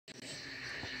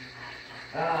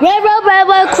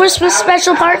Red Christmas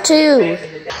special part 2.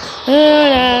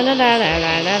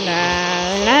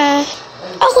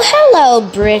 Oh, hello,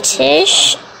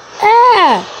 British.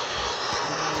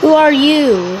 Who are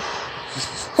you?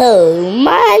 Oh,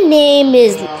 my name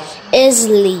is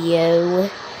Leo.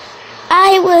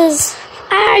 I was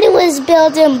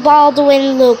building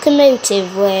Baldwin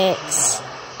locomotive works.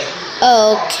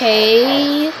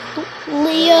 Okay,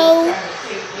 Leo.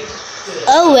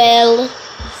 Oh well.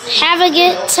 Have a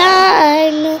good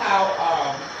time,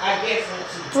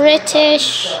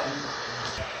 British.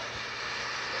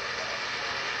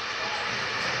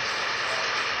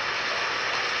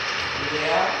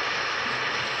 Yeah.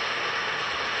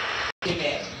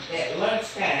 At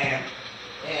lunchtime,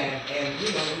 and you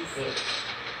know, you could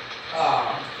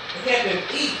have him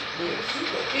eat. He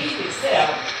could feed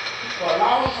himself for a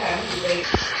long time.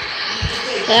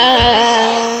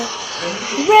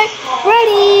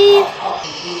 Ready?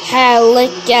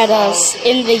 Look at us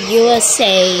in the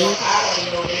USA.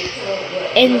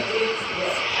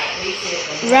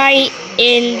 Right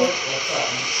in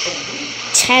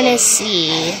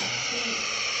Tennessee.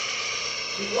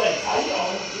 If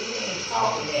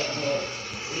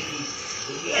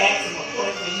you ask him a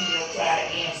question, he don't try to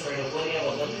answer it or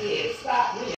whatever. But he had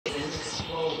stopped listening. His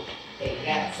throat had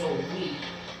got so weak,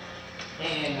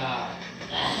 and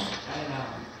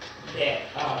that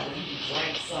he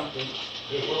drank something.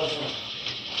 It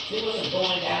wasn't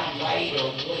going down right or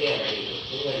whatever.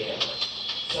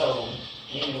 So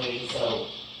anyway, and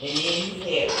then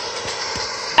he had.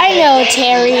 I know,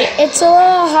 Terry. It's a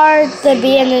little hard to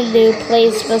be in a new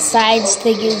place besides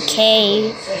the UK,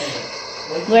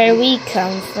 where we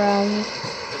come from.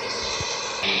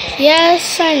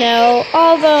 Yes, I know,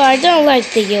 although I don't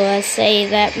like the USA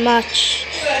that much,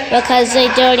 because they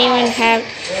don't even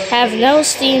have no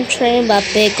steam train but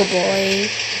big boy,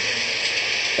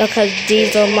 because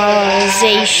diesel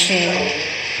modernization,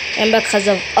 and because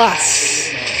of us.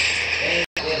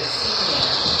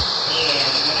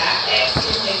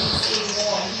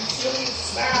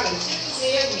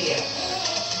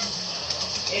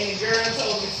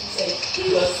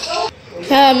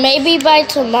 Maybe by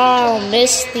tomorrow I'll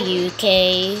miss the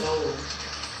UK,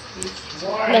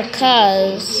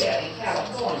 because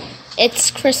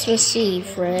it's Christmas Eve,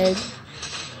 Fred.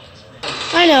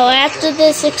 I know, after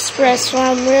this express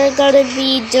run, we are going to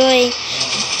be doing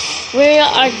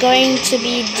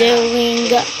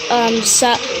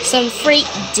some freight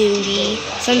duty,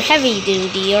 some heavy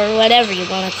duty, or whatever you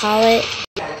want to call it.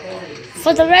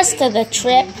 For the rest of the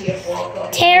trip,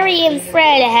 Terry and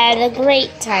Fred had a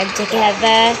great time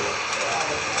together.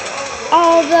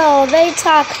 Although they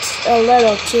talked a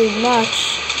little too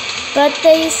much, but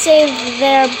they saved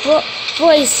their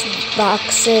voice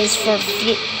boxes for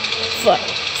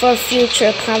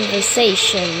future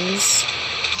conversations.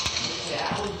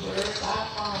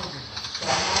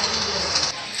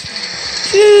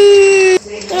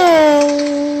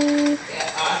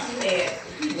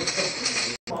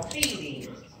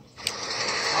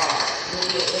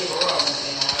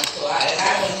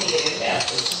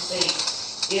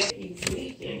 If he's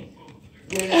sleeping,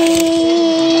 you're not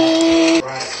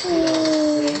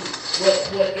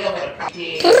whatever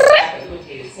did, I could look at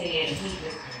his hand and he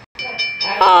just.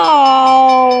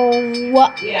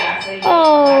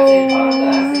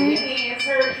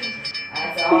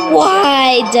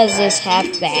 Why does this have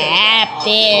to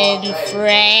happen,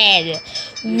 Fred?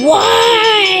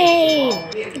 Why?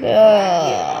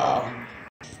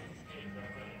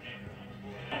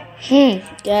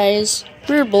 Guys,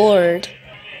 we're bored.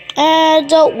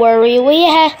 Don't worry, we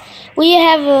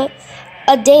have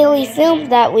a daily film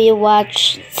that we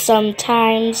watch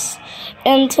sometimes,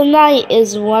 and tonight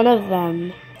is one of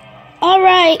them.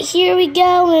 Alright, here we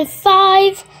go in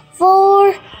 5,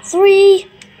 4, 3,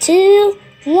 2,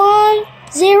 1,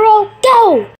 0,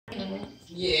 go!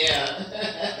 Yeah.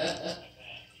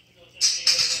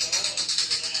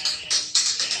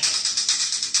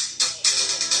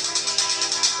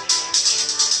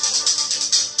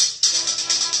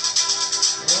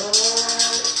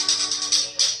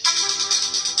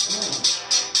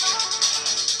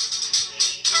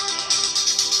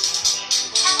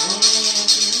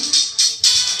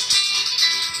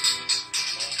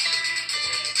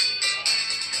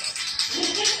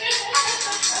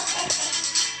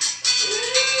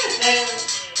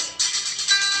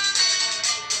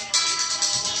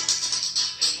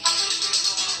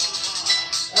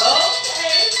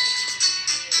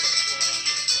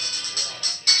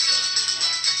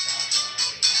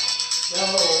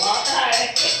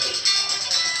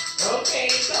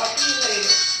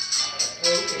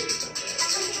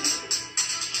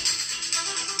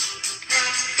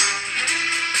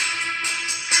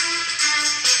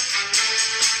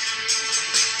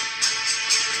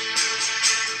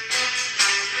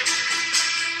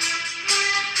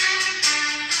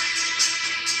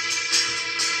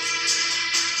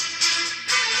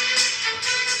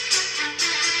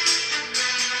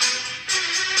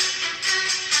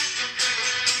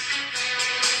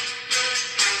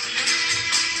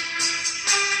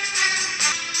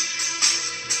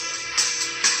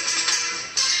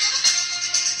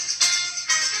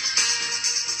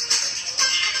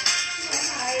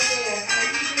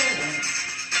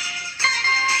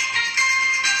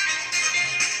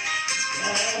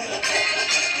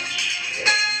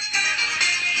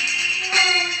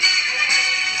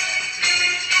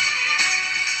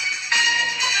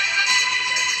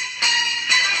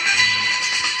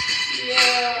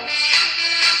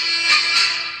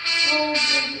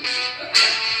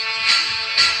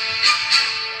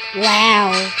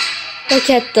 Look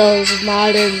at those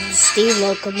modern steam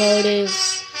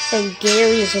locomotives from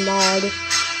Gary's mod.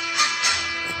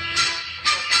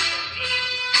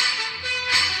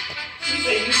 She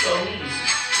said you so mean.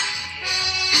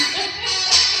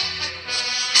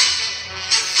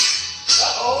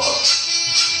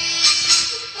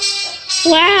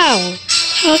 Wow!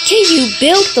 How can you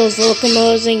build those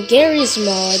locomotives in Gary's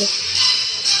mod?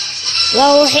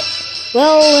 Well,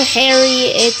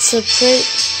 Harry, it's a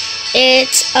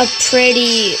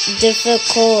pretty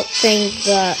difficult thing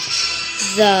to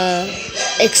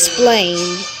explain.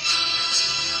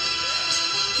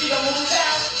 She don't move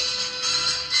down.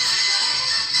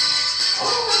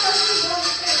 Oh, I thought she was going to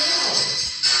say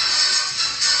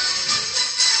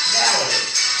Valerie.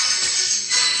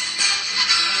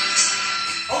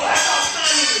 Oh, I thought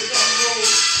Sonny was going to go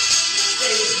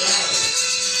stay with Valerie.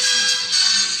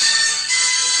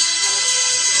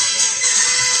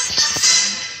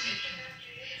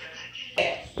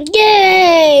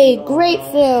 Yay! Great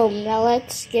film. Now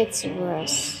let's get some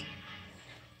rest.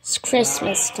 It's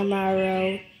Christmas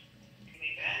tomorrow.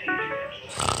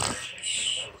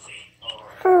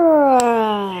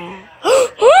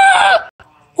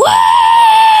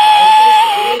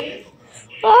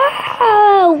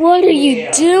 What are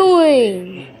you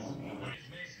doing,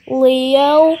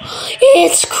 Leo?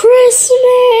 It's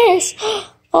Christmas!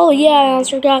 Oh yeah, I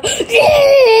almost forgot. Yay!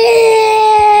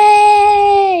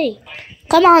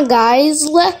 Come on, guys.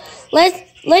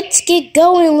 Let's get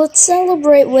going. Let's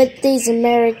celebrate with these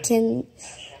Americans.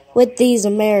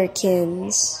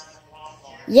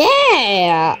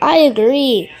 Yeah, I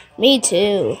agree. Me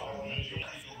too.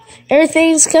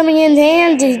 Everything's coming in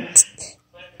handy,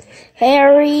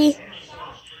 Harry.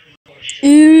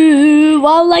 Ooh,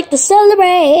 I like to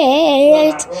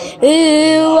celebrate.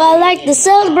 Ooh, I like to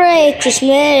celebrate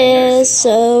Christmas.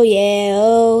 Oh yeah,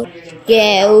 oh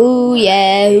yeah, ooh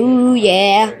yeah, ooh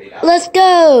yeah. Let's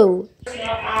go.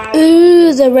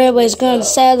 Ooh, the railway's gonna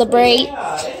celebrate.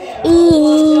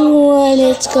 Ooh, and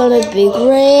it's gonna be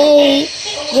great.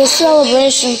 The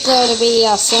celebration's gonna be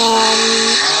awesome.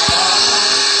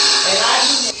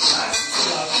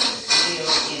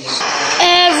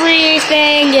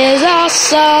 Everything is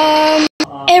awesome.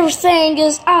 Everything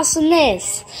is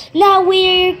awesomeness. Now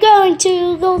we're going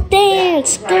to go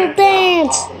dance.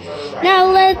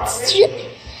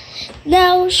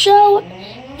 Now show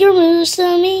your moves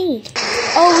to me.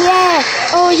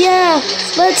 Oh yeah.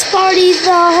 Let's party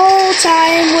the whole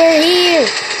time we're here.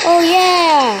 Oh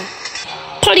yeah.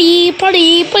 Party.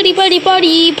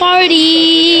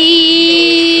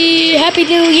 Happy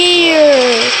New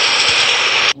Year.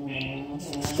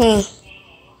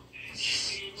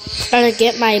 Gotta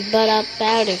get my butt up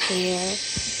out of here.